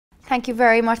Thank you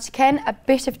very much, Ken. A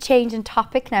bit of change in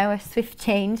topic now, a swift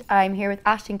change. I'm here with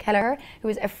Kelleher, who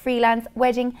is a freelance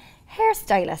wedding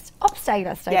hairstylist,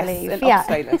 upstylist, I believe.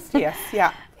 Upstylist, yes,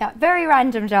 yeah. Yeah, very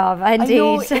random job, indeed. I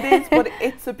know it is, but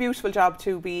it's a beautiful job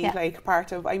to be like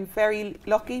part of. I'm very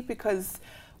lucky because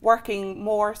working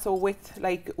more so with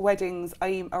like weddings,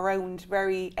 I'm around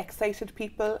very excited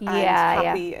people and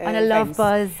happy and a love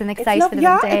buzz and excitement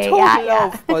of the day. A total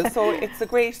love buzz. So it's a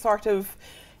great sort of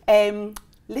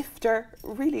lifter,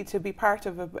 really, to be part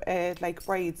of a like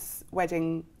bride's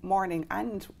wedding morning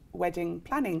and wedding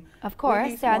planning. Of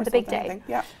course, really, and the big day.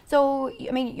 Yeah. So,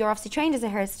 I mean, you're obviously trained as a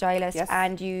hairstylist,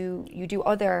 and you do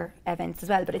other events as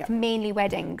well, but it's mainly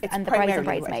weddings and the brides and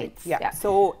bridesmaids.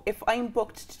 So if I'm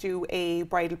booked to do a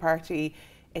bridal party,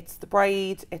 it's the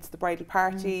bride, it's the bridal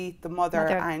party, the mother,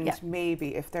 and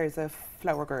maybe if there's a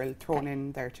flower girl thrown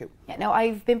in there too. Yeah, no,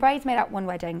 I've been bridesmaid at one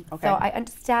wedding, so I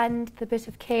understand the bit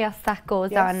of chaos that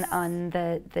goes on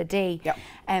the day.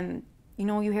 You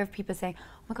know, you hear people saying,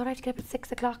 oh my God, I have to get up at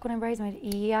 6 o'clock when I'm bridesmaid.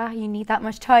 Yeah, you need that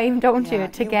much time, don't you,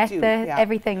 to get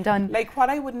everything done. Like what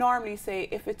I would normally say,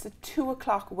 if it's a 2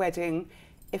 o'clock wedding,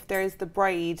 if there's the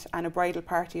bride and a bridal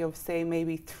party of say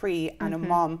maybe 3 and a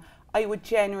mum, I would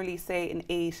generally say an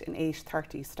 8 and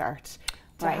 8:30 start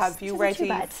to have you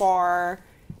ready for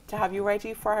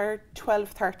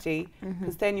 12:30,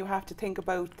 because then you have to think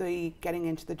about the getting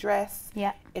into the dress.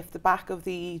 If the back of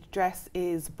the dress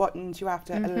is buttoned, you have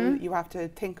to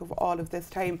think of all of this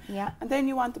time. And then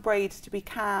you want the bride to be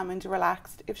calm and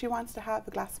relaxed. If she wants to have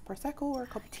a glass of prosecco or a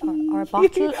cup of tea or a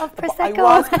bottle of prosecco.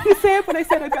 I was going to say it, but I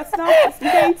said I best not. Just in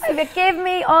case. But give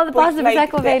me all the bottles of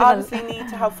prosecco available. They obviously need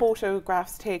to have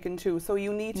photographs taken too, so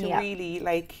you need to really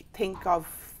like think of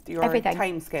your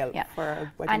time scale for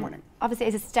a wedding morning. Obviously,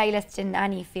 as a stylist in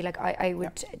any field, like I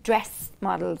would dress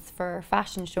models for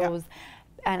fashion shows,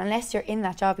 and unless you're in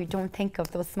that job, you don't think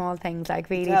of those small things, like,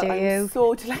 really, do you? I'm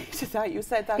so delighted that you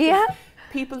said that.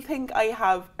 People think I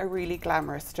have a really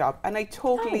glamorous job, and I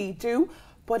totally do,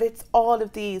 but it's all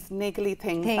of these niggly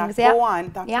things that go on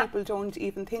that people don't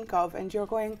even think of, and you're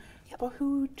going, but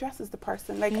who dresses the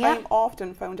person? Like, I'm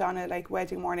often found on a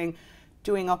wedding morning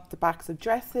doing up the backs of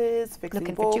dresses,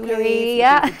 fixing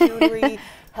bouquets, jewellery,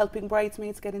 helping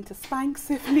bridesmaids get into Spanx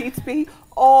if needs be.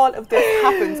 All of this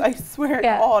happens. I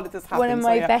swear, all of this happens. One of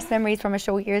my best memories from a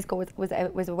show years ago was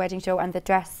a wedding show, and the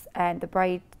dress and the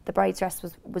bride's dress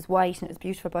was white and it was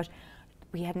beautiful, but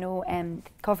we had no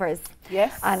covers.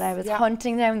 And I was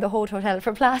hunting down the whole hotel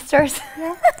for plasters.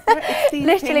 It's these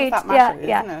literally things that matter,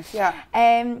 isn't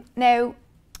it? Now,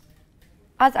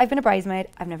 as I've been a bridesmaid,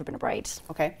 I've never been a bride.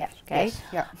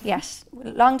 Yes,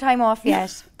 long time off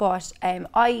yet, but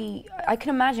I can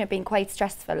imagine it being quite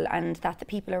stressful, and that the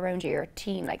people around you, your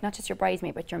team, like not just your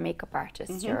bridesmaid, but your makeup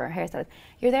artist, your hairstylist,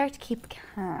 you're there to keep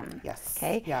calm.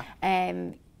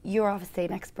 You're obviously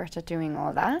an expert at doing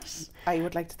all that. I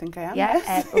would like to think I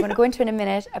am. We're going to go into in a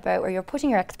minute about where you're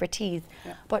putting your expertise.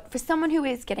 But for someone who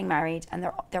is getting married and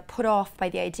they're put off by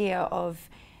the idea of,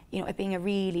 you know, it being a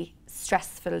really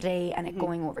stressful day and it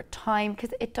going over time,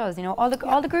 because it does, you know, all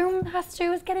the groom has to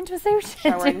do is get into a suit.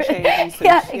 Shower and change and suit.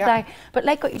 Exactly. But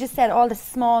like what you just said, all the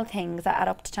small things that add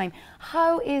up to time.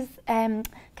 How is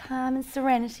calm and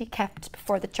serenity kept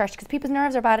before the church? Because people's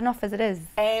nerves are bad enough as it is.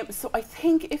 So I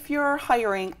think if you're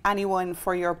hiring anyone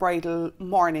for your bridal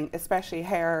morning, especially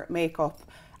hair, makeup,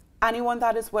 anyone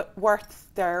that is worth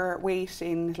their weight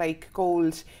in like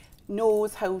gold,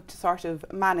 knows how to sort of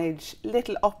manage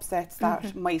little upsets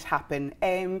that might happen.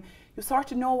 You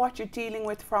sort of know what you're dealing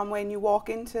with from when you walk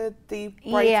into the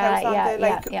bride's house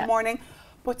on the morning.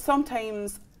 But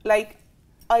sometimes, like,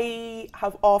 I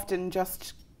have often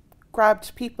just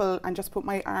grabbed people and just put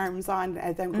my arms on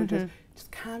them,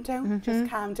 just calm down, just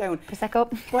calm down. Prosecco.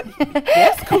 But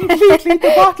yes, completely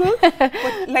the bottle.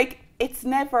 But like, it's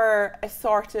never a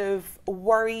sort of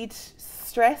worried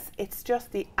stress, it's just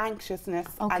the anxiousness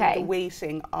and the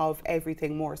waiting of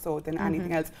everything more so than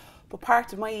anything else. But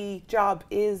part of my job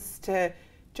is to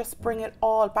just bring it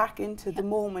all back into the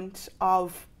moment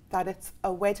of that it's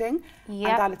a wedding and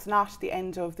that it's not the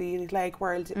end of the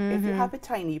world if you have a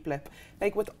tiny blip.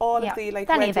 Like with all of the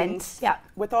weddings,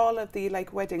 with all of the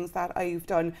weddings that I've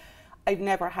done, I've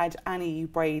never had any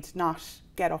bride not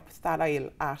get up that aisle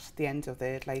at the end of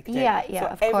the day.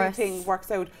 So everything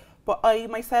works out. But I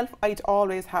myself, I'd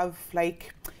always have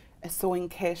like a sewing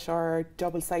kit or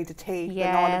double-sided tape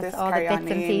and all of this carry-on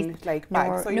in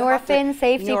bags. So Norafin,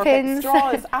 safety pins.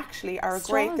 Straws actually are a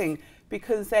great thing,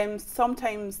 because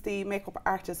sometimes the makeup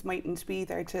artist mightn't be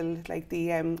there till like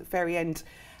the very end,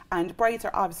 And brides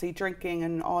are obviously drinking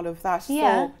and all of that.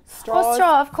 Yeah. So straws,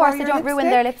 straw, of course, they don't ruin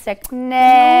their lipstick.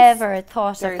 Never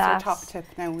thought of that. There's your top tip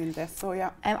now in this, so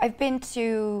yeah. I've been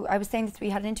to, I was saying this, we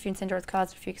had an interview in Cinder's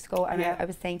Closet a few weeks ago, and I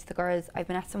was saying to the girls, I've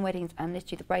been at some weddings and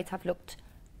literally the brides have looked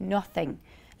nothing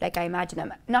like I imagine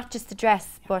them. Not just the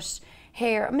dress, but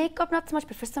hair, makeup not so much,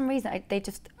 but for some reason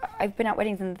I've been at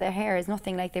weddings and their hair is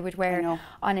nothing like they would wear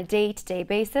on a day-to-day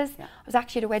basis. I was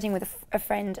actually at a wedding with a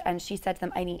friend, and she said to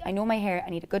them, I know my hair,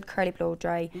 I need a good curly blow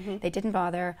dry. They didn't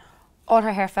bother. All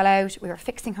her hair fell out. We were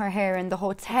fixing her hair in the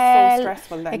hotel. So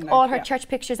stressful then. Like all her church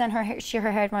pictures and her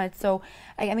hair wanted. So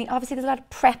I mean, obviously there's a lot of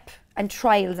prep and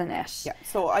trials in it. Yeah,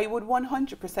 so I would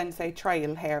 100% say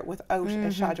trial hair without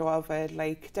a shadow of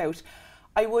a doubt.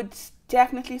 I would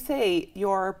definitely say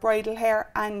your bridal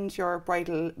hair and your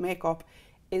bridal makeup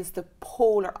is the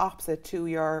polar opposite to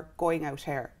your going out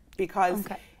hair, because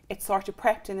it's sort of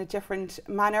prepped in a different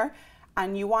manner,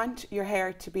 and you want your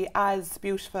hair to be as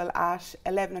beautiful at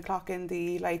 11 o'clock in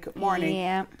the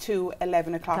morning to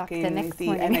 11 o'clock in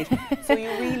the night. So you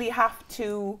really have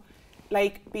to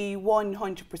be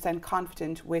 100%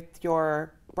 confident with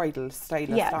your bridal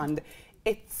stylist, and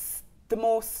it's the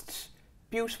most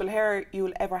beautiful hair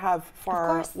you'll ever have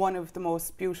for one of the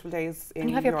most beautiful days in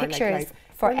your life. And you have your pictures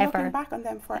forever. You're looking back on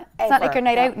them forever. It's not like your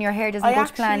night out and your hair doesn't go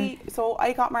to plan. So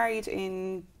I got married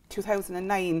in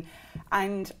 2009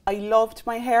 and I loved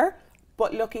my hair,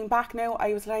 but looking back now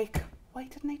I was like, why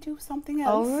didn't I do something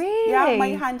else? Oh really? Yeah, my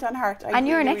hand on heart. And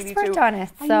you're an expert on it,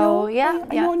 so I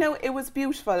know now, it was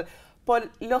beautiful, but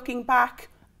looking back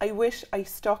I wish I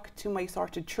stuck to my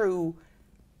sort of true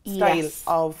style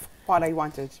of what I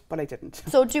wanted, but I didn't.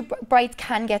 So do brides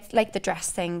can get like the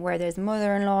dress thing where there's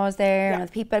mother-in-laws there and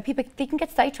people they can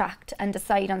get sidetracked and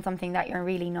decide on something that you're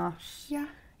really not. Yeah,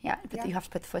 but you have to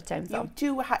put the foot down. So. You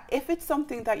do if it's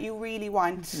something that you really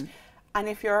want, and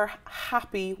if you're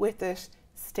happy with it,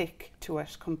 stick to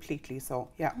it completely. So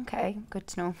yeah. Okay, good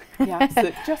to know. Yeah,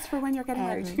 so just for when you're getting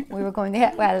married. We were going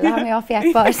there. Well, not me off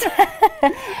yet, but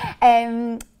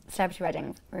celebrity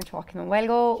weddings. We were talking a while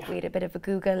ago. We had a bit of a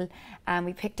Google, and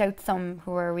we picked out some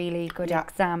who were a really good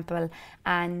example.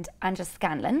 And Angela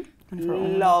Scanlon,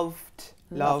 loved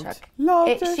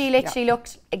it. She literally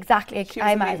looked exactly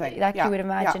like you would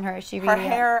imagine her. She really, her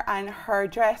hair and her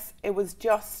dress, it was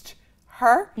just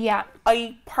her. Yeah.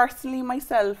 I personally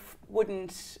myself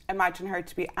wouldn't imagine her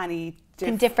to be any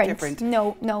different.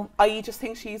 No. I just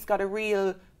think she's got a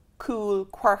real cool,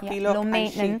 quirky look. Low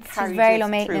maintenance. She's very low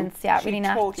maintenance. Through. Yeah, really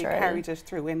natural. She totally carried it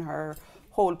through in her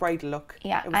whole bridal look.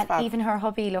 Yeah, and fab. Even her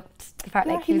hubby looked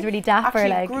like he was really dapper.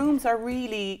 Actually, grooms are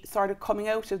really sort of coming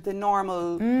out of the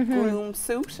normal groom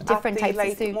suit. Different types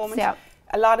of suits. Moment. Yeah.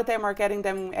 A lot of them are getting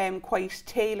them quite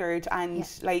tailored and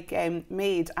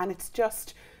made, and it's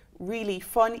just really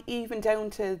fun, even down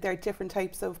to their different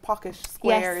types of pocket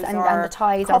squares and the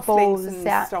ties or bows and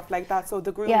stuff like that. So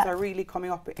the grooms are really coming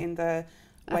up in the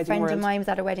wedding world. A friend of mine was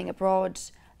at a wedding abroad,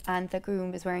 and the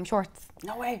groom was wearing shorts.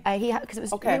 No way. Because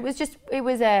it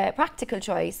was a practical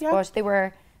choice, but they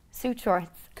were suit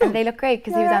shorts, and they look great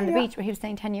because he was on the beach. But he was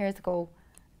saying 10 years ago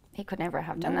he could never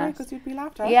have done that. Because you'd be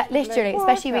laughed at. Yeah, literally.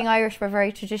 Especially being Irish, we're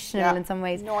very traditional in some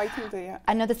ways. No, I think they.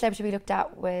 Another celebrity we looked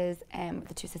at was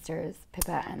the two sisters,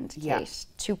 Pippa and Kate.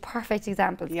 Two perfect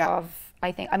examples of.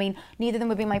 I mean, neither of them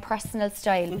would be my personal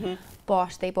style,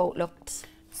 but they both looked.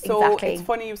 So it's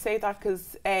funny you say that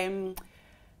because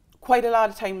quite a lot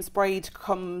of times bride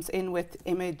comes in with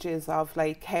images of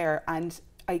hair, and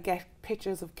I get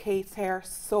pictures of Kate's hair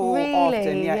so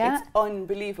often. Yeah, it's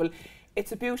unbelievable.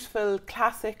 It's a beautiful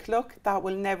classic look that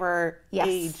will never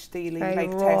age the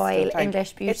royal test of time.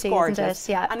 English beauty, it's gorgeous. Isn't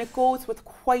it? Yeah. And it goes with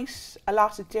quite a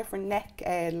lot of different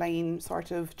neckline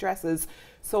sort of dresses.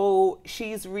 So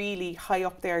she's really high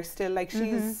up there still.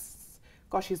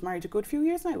 She's married a good few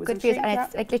years now. Good few years, and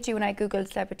it's literally when I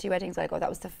googled celebrity weddings, I go, that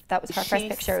was her first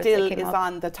picture. She still is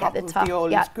on the top of the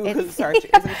old Google search,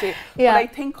 isn't she? But I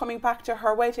think coming back to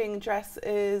her wedding dress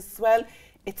as well,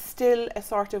 it's still a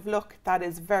sort of look that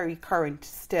is very current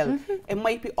still. It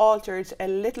might be altered a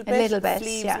little bit.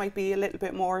 Sleeves might be a little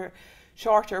bit more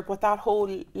shorter, but that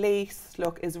whole lace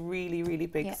look is really, really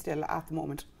big still at the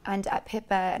moment. And at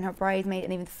Pippa and her bridesmaid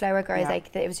and even the flower girls,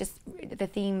 it was just the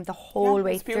theme the whole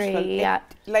way through.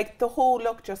 The whole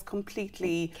look just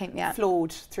completely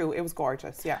flowed through. It was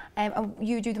gorgeous. And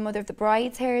you do the mother of the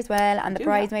bride's hair as well, and the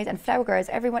bridesmaids and flower girls.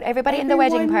 Everybody in the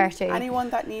wedding party. Anyone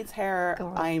that needs hair,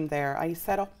 I'm there. I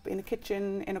set up in a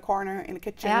kitchen, in a corner, in a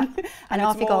kitchen, and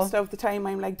off you go. Most of the time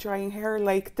I'm drying hair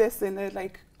like this in a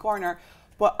corner.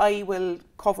 but I will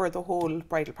cover the whole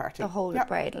bridal party. The whole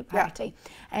bridal party.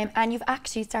 And you've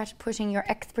actually started putting your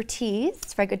expertise,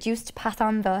 it's very good, used to pass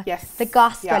on the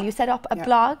gospel. You set up a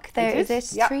blog there, is it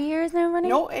 3 years now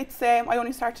running? No, it's I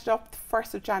only started up the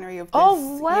 1st of January of this Oh,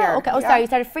 year. okay. Oh, sorry, you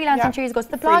started freelancing 3 years ago, so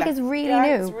the blog is really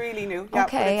new. It's really new,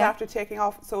 but it's after taking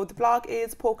off. So the blog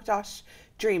is Polka Dot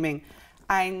Dreaming,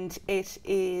 and it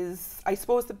is, I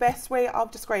suppose the best way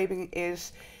of describing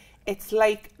it, it's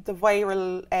like the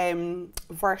viral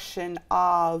version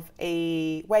of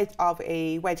a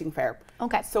wedding fair.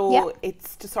 Okay. So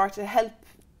it's to sort of help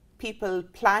people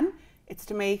plan. It's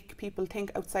to make people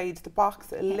think outside the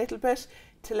box a little bit,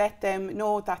 to let them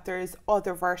know that there's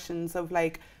other versions of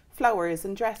like flowers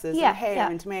and dresses and hair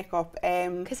and makeup.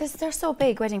 Because they're so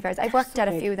big, wedding fairs. I've worked at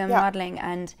a few of them modelling,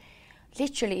 and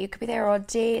literally you could be there all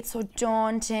day. It's so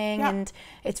daunting and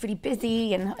it's really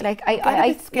busy, and like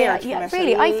I scared.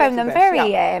 Really, I found them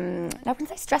very. I wouldn't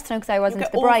say stressed now because I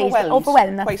wasn't the bride.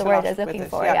 Overwhelmed. That's the word I was looking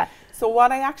for. So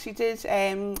what I actually did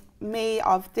May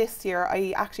of this year,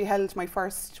 I actually held my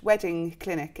first wedding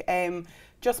clinic,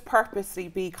 just purposely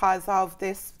because of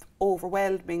this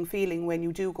overwhelming feeling when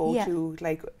you do go to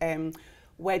like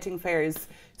wedding fairs.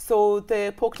 So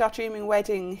the Polka Dot Dreaming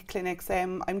wedding clinics,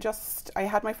 I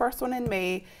had my first one in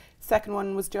May, second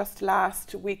one was just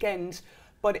last weekend,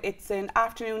 but it's an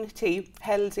afternoon tea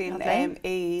held in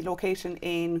a location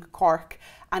in Cork,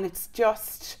 and it's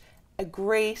just a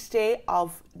great day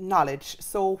of knowledge.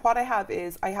 So what I have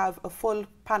is I have a full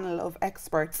panel of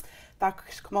experts that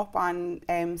come up on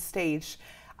stage,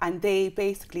 and they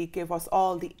basically give us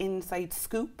all the inside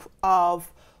scoop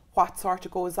of what sort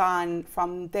of goes on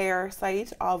from their side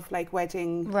of like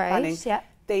wedding planning.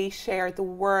 They share the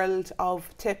world of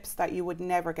tips that you would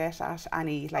never get at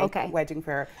any like wedding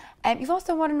fair. You've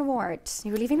also won an award.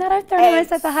 You were leaving that out there. I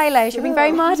said the highlight. You're being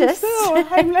very modest. So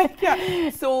I'm like,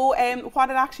 So what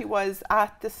it actually was,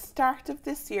 at the start of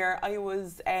this year, I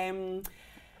was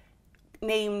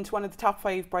named one of the top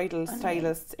 5 bridal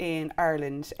stylists in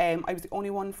Ireland. I was the only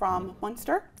one from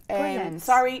Munster.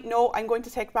 Sorry, no, I'm going to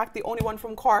take back the only one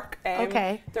from Cork.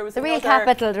 There was the real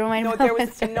capital. There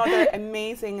was another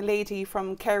amazing lady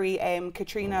from Kerry,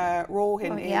 Katrina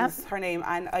Rohan is her name,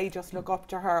 and I just look up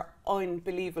to her.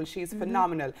 Unbelievable, she's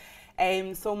phenomenal.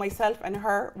 So myself and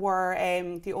her were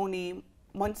the only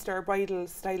Munster bridal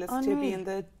stylists to be in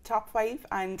the top 5,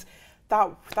 and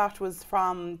that was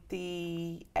from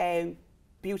the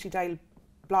Beauty Dial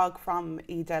blog from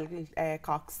Edel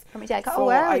Cox. From Edel Cox. So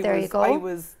there you go.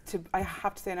 I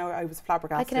have to say now, I was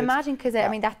flabbergasted. I can imagine, because I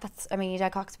mean Edel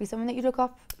Cox would be someone that you look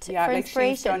up to for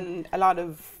inspiration. She's done a lot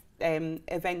of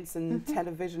events and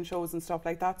television shows and stuff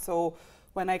like that. So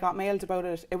when I got mailed about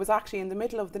it, it was actually in the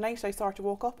middle of the night. I sort of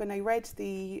woke up and I read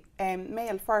the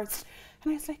mail first,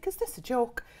 and I was like, "Is this a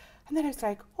joke?" And then I was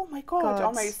like, "Oh my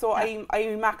god!" So I'm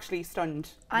actually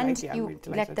stunned. And you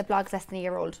let the blog's less than a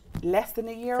year old. Less than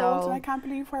a year old, and I can't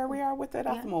believe where we are with it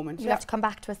at the moment. You'll have to come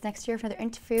back to us next year for another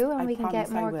interview, and we can get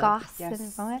more goss.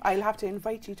 I'll have to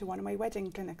invite you to one of my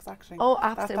wedding clinics, actually. Oh,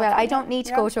 absolutely. Well, I don't need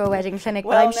to go to a wedding clinic,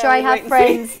 but I'm sure I have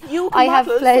friends. I have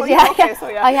plenty.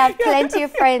 I have plenty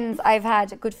of friends. I've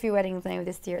had a good few weddings now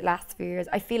this year, last few years.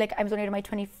 I feel like I was only at my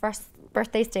 21st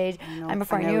birthday stage, and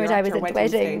before I knew it, I was into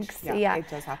weddings. Yeah, it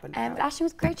does happen. But Ashley,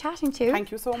 was great chatting to you.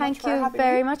 Thank you so much for having me. Thank you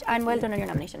very much, and well done on your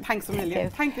nomination. Thanks a million.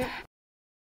 Thank you.